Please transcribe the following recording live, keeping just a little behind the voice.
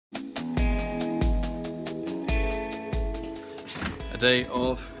day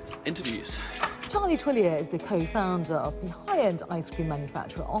of interviews. Charlie Twillier is the co-founder of the high-end ice cream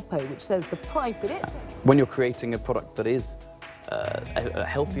manufacturer Oppo, which says the price that it... When you're creating a product that is a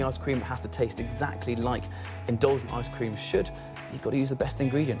healthy ice cream, it has to taste exactly like indulgent ice cream should. You've got to use the best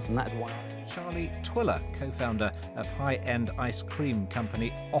ingredients, and that's why. Charlie Twillier, co-founder of high-end ice cream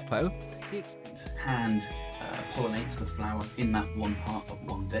company Oppo. Hand pollinates the flower in that one part of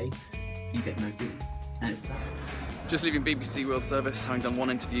one day, you get no bee. And it's that. Just leaving BBC World Service, having done one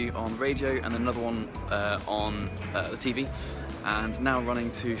interview on radio and another one on the TV, and now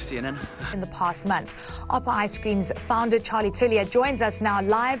running to CNN. In the past month, Oppo Ice Cream's founder Charlie Twillier joins us now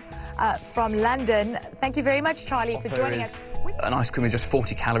live from London. Thank you very much, Charlie, for joining us. An ice cream is just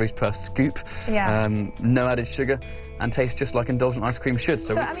 40 calories per scoop, no added sugar, and tastes just like indulgent ice cream should.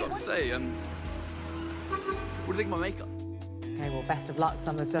 So I've got to say, what do you think of my makeup? Okay, well, best of luck.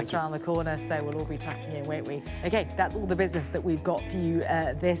 Summer's just around the corner, so we'll all be tracking in, won't we? Okay, that's all the business that we've got for you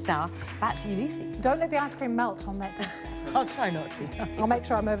this hour. Back to you, Lucy. Don't let the ice cream melt on that desk. I'll try not to. I'll make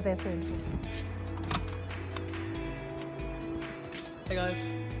sure I'm over there soon. Hey guys.